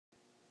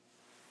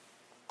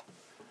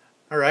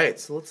Alright,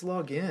 so let's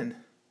log in.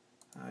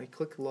 I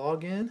click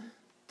login,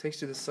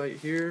 takes you to the site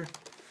here.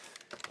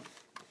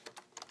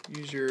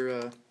 Use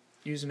your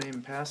username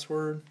and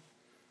password.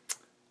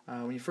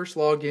 When you first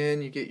log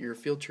in, you get your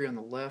field tree on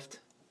the left.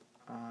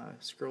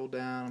 Scroll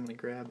down, I'm going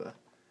to grab a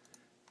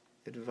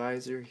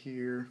advisor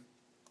here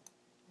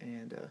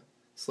and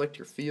select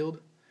your field.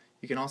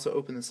 You can also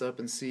open this up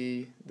and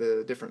see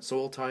the different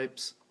soil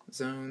types,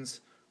 zones,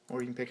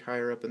 or you can pick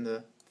higher up in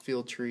the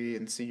field tree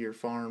and see your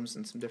farms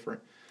and some different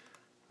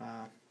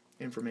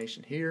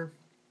information here.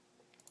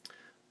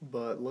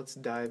 But let's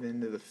dive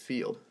into the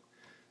field.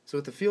 So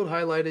with the field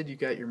highlighted, you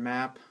got your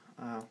map,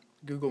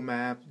 Google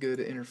Map, good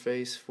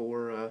interface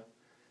for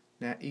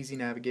easy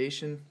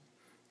navigation.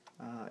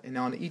 And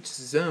on each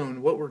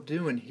zone, what we're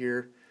doing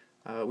here,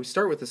 we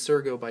start with the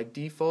Surgo by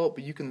default,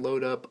 but you can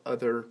load up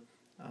other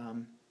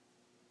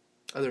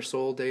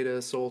soil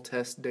data, soil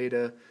test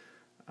data,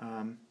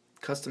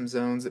 custom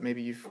zones that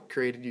maybe you've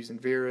created using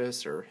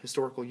Virus or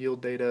historical yield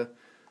data.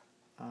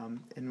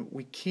 And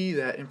we key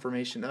that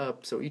information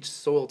up so each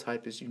soil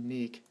type is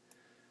unique.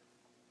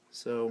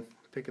 So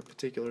pick a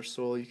particular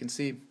soil. You can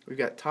see we've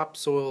got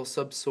topsoil,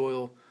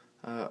 subsoil,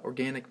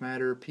 organic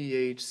matter,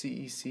 pH,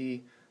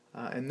 CEC,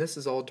 and this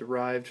is all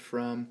derived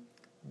from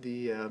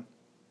the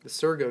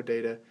Surgo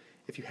data.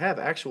 If you have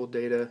actual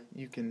data,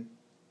 you can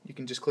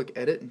just click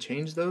edit and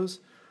change those,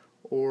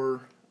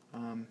 or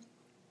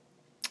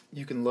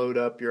you can load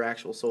up your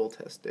actual soil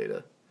test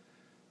data.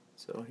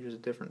 So here's a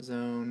different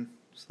zone,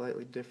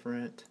 slightly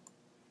different.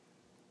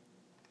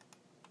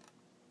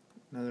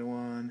 Another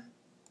one.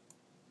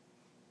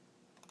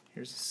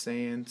 Here's the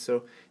sand.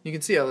 So you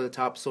can see how the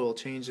topsoil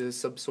changes,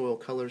 subsoil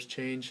colors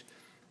change.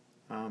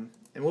 And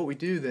what we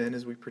do then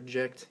is we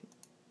project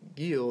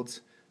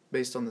yields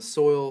based on the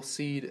soil,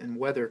 seed, and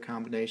weather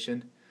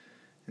combination.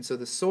 And so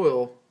the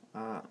soil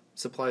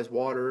supplies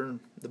water.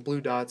 The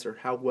blue dots are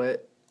how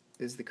wet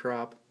is the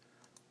crop.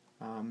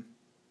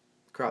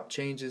 Crop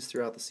changes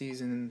throughout the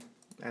season,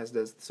 as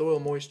does the soil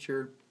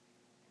moisture.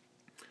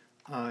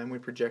 And we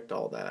project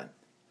all that.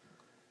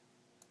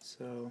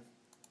 So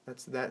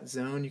that's that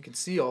zone. You can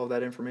see all of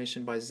that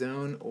information by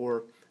zone,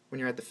 or when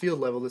you're at the field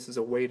level, this is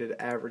a weighted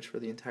average for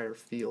the entire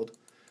field.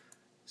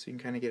 So you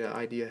can kind of get an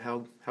idea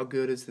how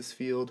good is this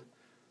field,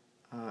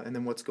 and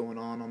then what's going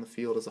on the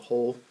field as a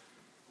whole.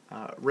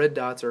 Red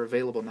dots are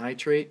available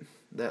nitrate.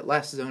 That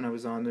last zone I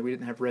was on, we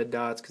didn't have red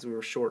dots because we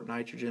were short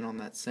nitrogen on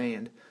that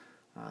sand.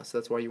 So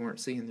that's why you weren't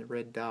seeing the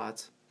red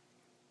dots.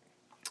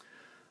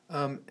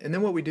 And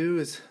then what we do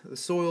is the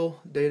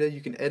soil data,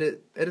 you can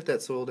edit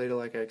that soil data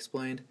like I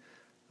explained.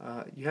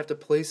 You have to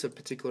place a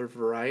particular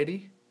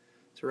variety.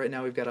 So right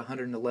now we've got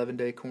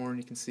 111-day corn,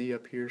 you can see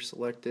up here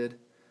selected.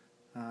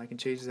 I can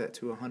change that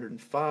to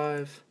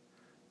 105.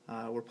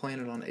 We're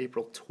planted on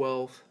April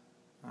 12th.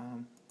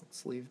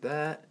 Let's leave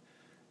that.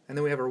 And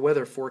then we have our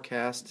weather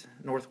forecast,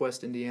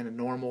 Northwest Indiana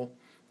normal.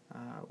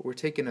 We're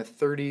taking a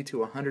 30 to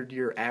 100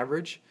 year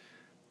average.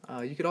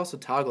 You could also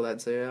toggle that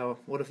and say, oh,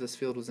 what if this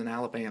field was in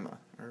Alabama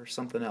or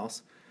something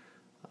else?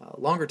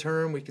 Longer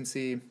term, we can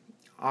see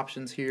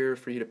options here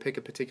for you to pick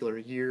a particular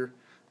year.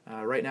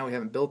 Right now we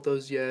haven't built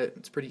those yet.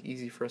 It's pretty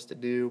easy for us to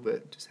do,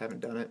 but just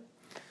haven't done it.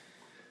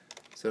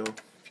 So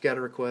if you got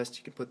a request,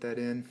 you can put that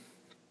in.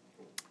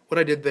 What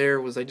I did there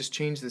was I just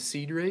changed the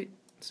seed rate.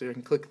 So I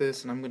can click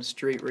this and I'm going to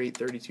straight rate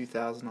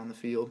 32,000 on the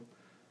field.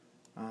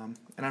 And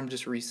I'm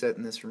just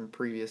resetting this from a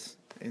previous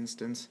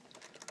instance.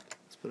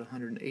 Let's put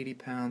 180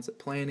 pounds at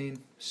planting,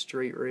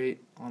 straight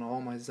rate on all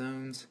my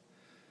zones.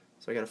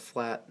 So I got a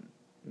flat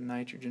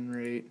nitrogen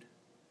rate.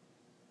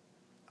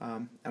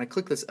 And I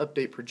click this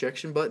update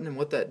projection button, and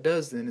what that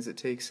does then is it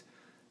takes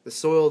the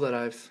soil that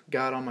I've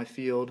got on my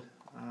field,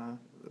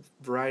 the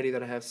variety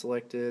that I have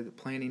selected, the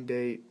planting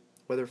date,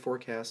 weather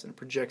forecast, and it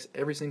projects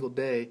every single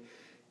day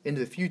into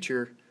the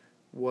future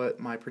what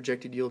my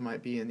projected yield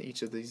might be in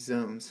each of these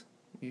zones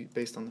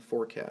based on the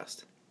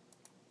forecast.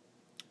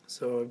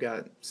 So I've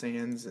got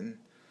sands and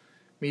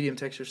medium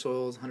texture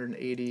soils,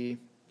 180,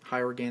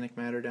 high organic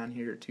matter down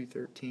here at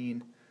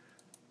 213.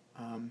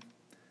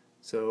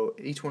 So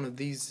each one of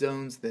these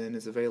zones then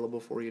is available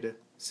for you to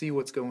see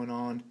what's going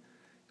on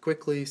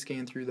quickly,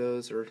 scan through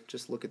those, or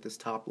just look at this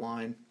top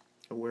line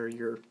of where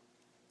your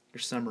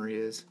summary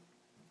is.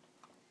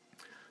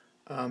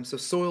 So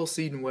soil,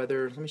 seed, and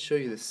weather. Let me show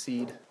you the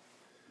seed.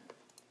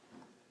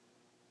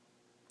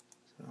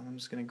 So I'm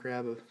just going to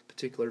grab a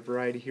particular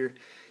variety here.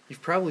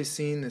 You've probably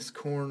seen this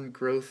corn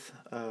growth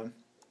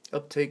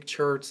uptake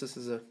charts. This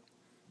is a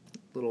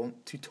little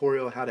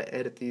tutorial how to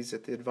edit these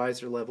at the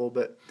advisor level,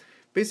 but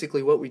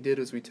basically what we did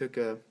is we took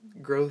a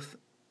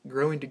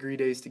growing degree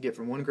days to get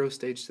from one growth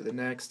stage to the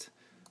next,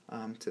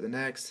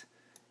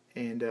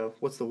 and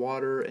what's the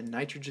water and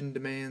nitrogen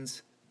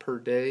demands per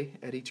day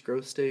at each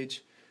growth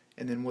stage,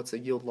 and then what's the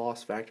yield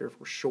loss factor if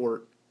we're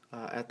short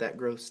at that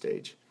growth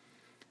stage.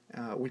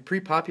 We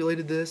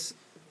pre-populated this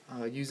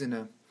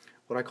using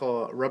what I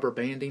call a rubber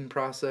banding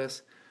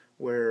process,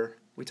 where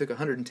we took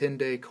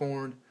 110-day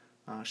corn,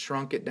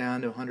 shrunk it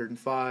down to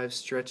 105,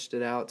 stretched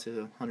it out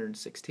to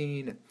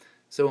 116, and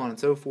so on and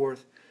so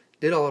forth.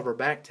 did all of our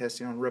back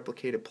testing on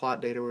replicated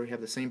plot data where we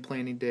have the same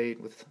planting date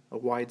with a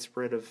wide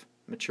spread of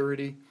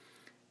maturity.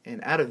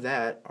 And out of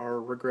that, our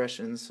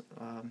regressions,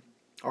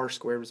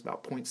 R-squared was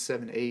about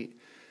 0.78.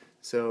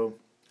 So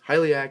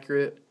highly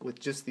accurate with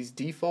just these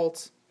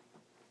defaults.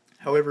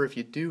 However, if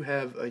you do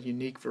have a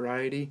unique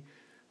variety,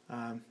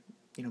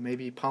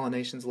 maybe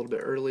pollination's a little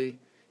bit early,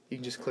 you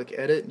can just click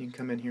edit and you can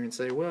come in here and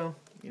say, well,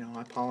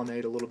 I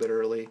pollinate a little bit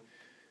early,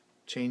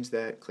 change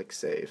that, click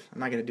save. I'm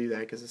not going to do that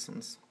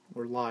because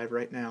we're live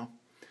right now.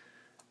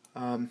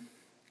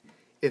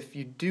 If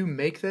you do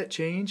make that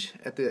change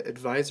at the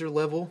advisor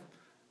level,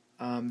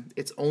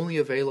 it's only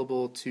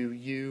available to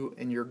you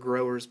and your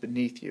growers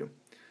beneath you.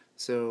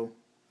 So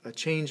a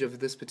change of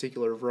this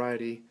particular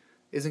variety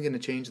isn't going to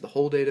change the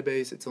whole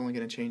database, it's only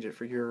going to change it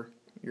for your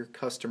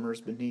customers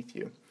beneath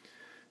you.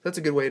 That's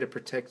a good way to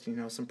protect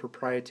some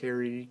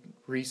proprietary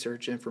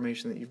research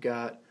information that you've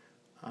got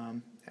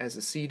as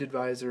a seed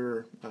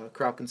advisor or a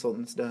crop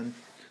consultant that's done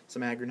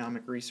some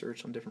agronomic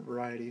research on different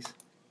varieties.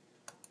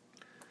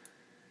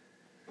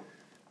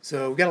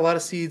 So we've got a lot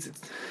of seeds.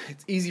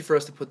 It's easy for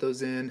us to put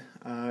those in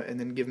and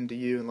then give them to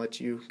you and let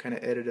you kind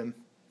of edit them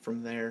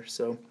from there.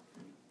 So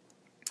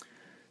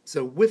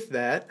with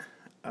that,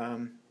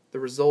 the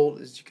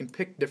result is you can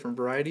pick different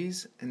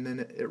varieties and then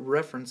it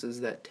references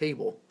that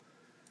table.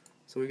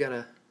 So we got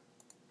a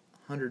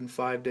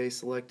 105 days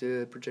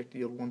selected, projected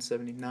yield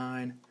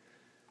 179.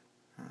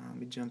 Let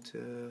me jump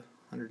to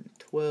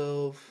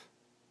 112,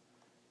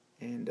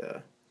 and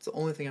it's the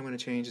only thing I'm going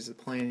to change is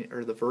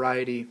the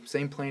variety.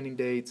 Same planting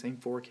date, same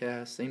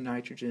forecast, same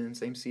nitrogen,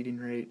 same seeding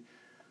rate.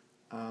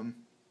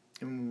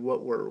 And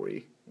what were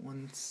we?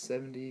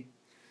 170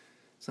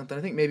 something.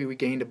 I think maybe we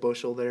gained a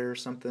bushel there or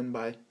something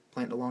by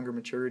planting a longer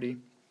maturity.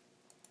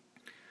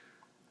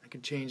 I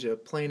could change a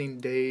planting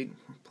date,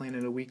 plant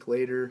it a week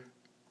later,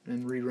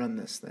 and rerun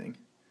this thing.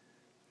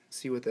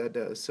 See what that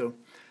does. So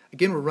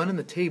again, we're running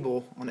the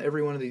table on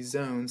every one of these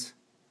zones,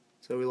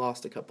 so we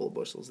lost a couple of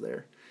bushels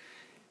there.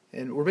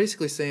 And we're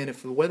basically saying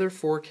if the weather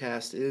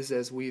forecast is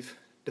as we've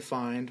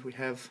defined, we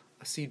have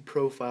a seed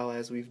profile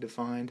as we've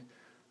defined,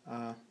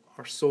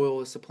 our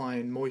soil is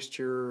supplying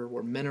moisture,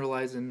 we're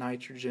mineralizing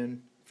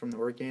nitrogen from the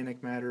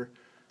organic matter,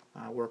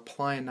 we're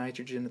applying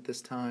nitrogen at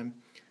this time,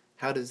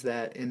 how does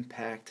that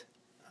impact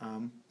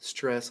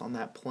stress on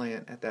that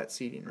plant at that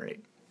seeding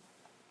rate?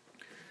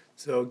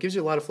 So it gives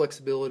you a lot of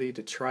flexibility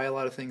to try a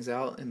lot of things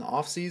out in the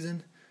off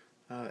season.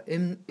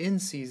 In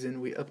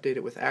season, we update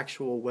it with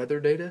actual weather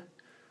data.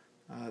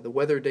 The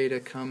weather data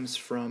comes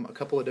from a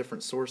couple of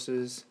different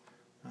sources.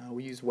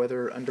 We use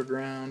Weather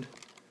Underground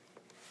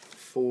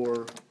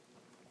for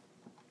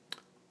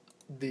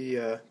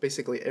the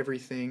basically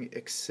everything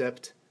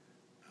except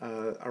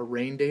our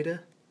rain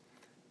data.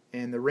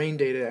 And the rain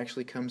data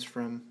actually comes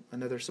from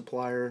another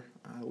supplier.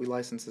 We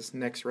license this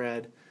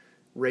NexRad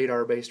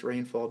radar-based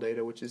rainfall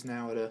data, which is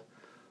now at a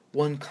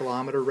 1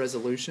 kilometer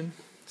resolution.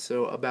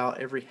 So about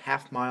every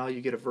half mile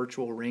you get a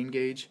virtual rain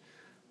gauge.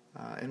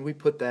 And we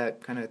put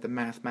that kind of at the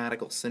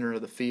mathematical center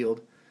of the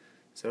field.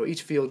 So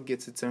each field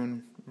gets its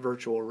own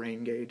virtual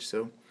rain gauge.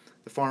 So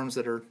the farms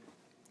that are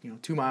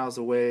 2 miles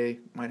away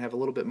might have a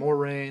little bit more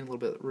rain, a little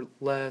bit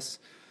less.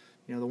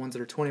 The ones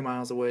that are 20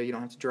 miles away, you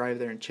don't have to drive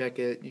there and check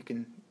it. You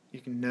can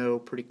know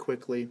pretty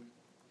quickly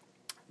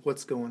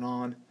what's going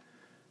on.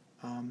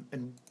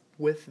 And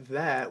with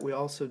that, we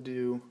also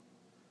do,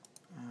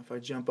 if I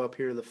jump up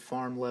here to the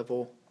farm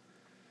level,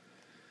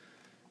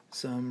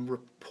 some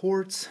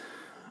reports.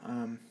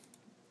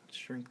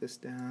 Shrink this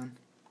down.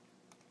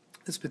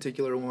 This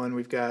particular one,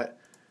 we've got,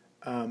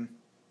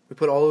 we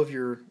put all of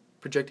your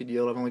projected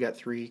yield. I've only got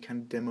 3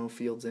 kind of demo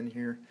fields in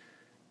here.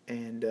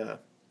 And the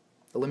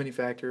limiting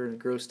factor and the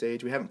growth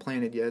stage, we haven't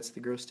planted yet, so the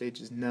growth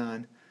stage is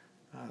none.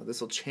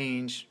 This will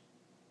change,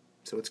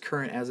 so it's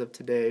current as of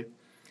today.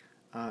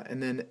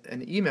 And then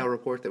an email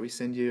report that we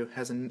send you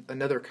has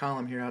another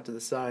column here out to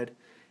the side,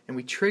 and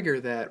we trigger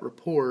that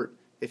report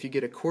if you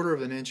get 1/4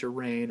 of an inch of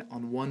rain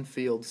on one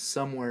field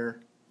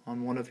somewhere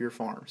on one of your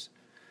farms.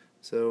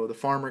 So the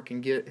farmer can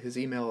get his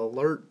email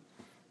alert,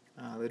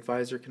 the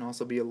advisor can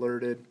also be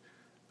alerted,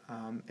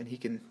 and he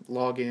can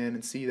log in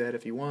and see that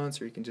if he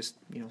wants, or he can just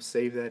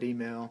save that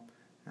email,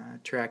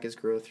 track his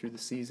growth through the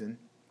season.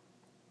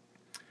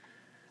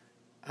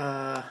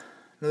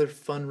 Another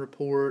fun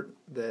report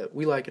that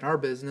we like in our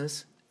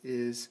business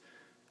is,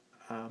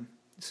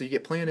 so you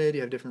get planted,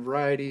 you have different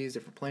varieties,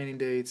 different planting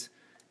dates,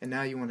 and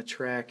now you want to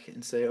track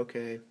and say,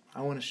 okay,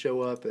 I want to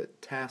show up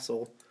at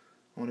tassel,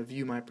 I want to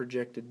view my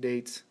projected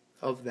dates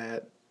of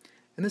that.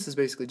 And this is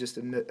basically just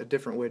a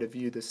different way to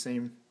view the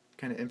same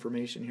kind of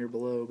information here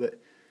below, but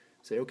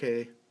say,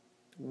 okay,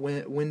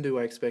 when do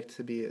I expect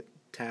to be at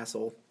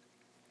tassel?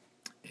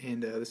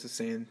 And this is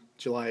saying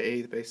July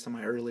 8th based on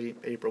my early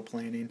April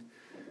planting.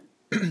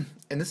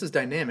 And this is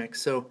dynamic,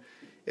 so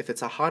if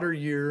it's a hotter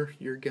year,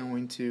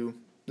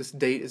 this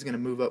date is going to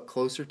move up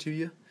closer to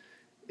you.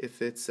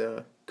 If it's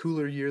a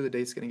cooler year, the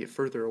date's going to get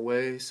further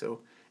away.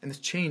 And this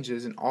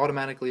changes and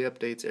automatically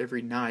updates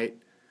every night.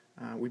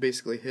 We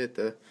basically hit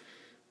the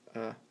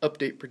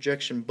update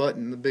projection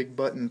button, the big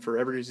button for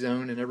every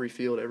zone and every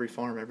field, every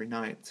farm, every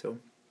night. So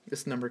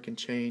this number can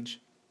change,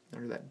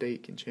 or that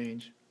date can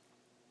change.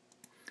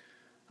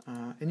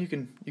 And you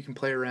can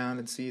play around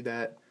and see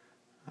that.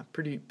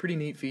 Pretty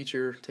neat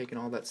feature, taking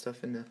all that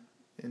stuff into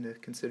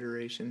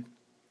consideration.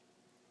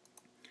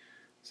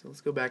 So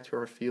let's go back to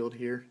our field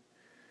here,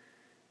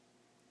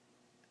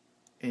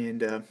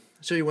 and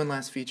show you one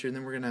last feature, and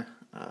then we're gonna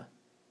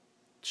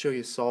show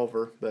you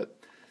Solver. But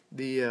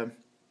the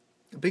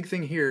big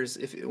thing here is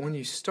when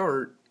you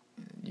start,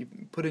 you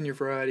put in your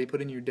variety,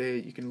 put in your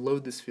date, you can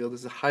load this field.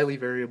 This is a highly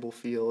variable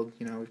field.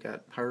 You know, we've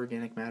got high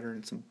organic matter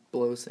and some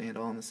below sand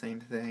all in the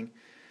same thing.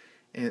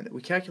 And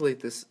we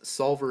calculate this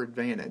solver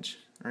advantage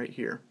right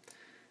here.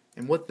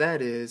 And what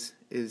that is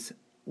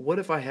what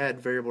if I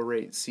had variable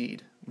rate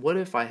seed? What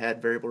if I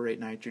had variable rate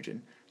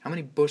nitrogen? How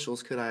many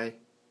bushels could I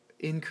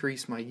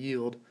increase my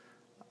yield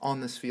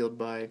on this field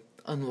by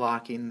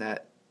unlocking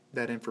that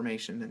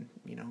information and,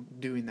 you know,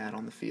 doing that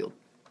on the field?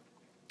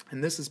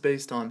 And this is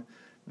based on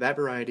that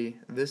variety,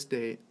 this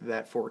date,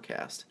 that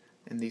forecast,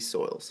 and these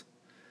soils.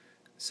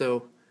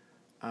 So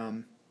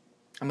I'm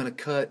going to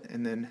cut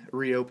and then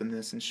reopen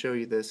this and show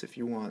you this if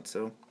you want,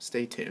 so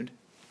stay tuned.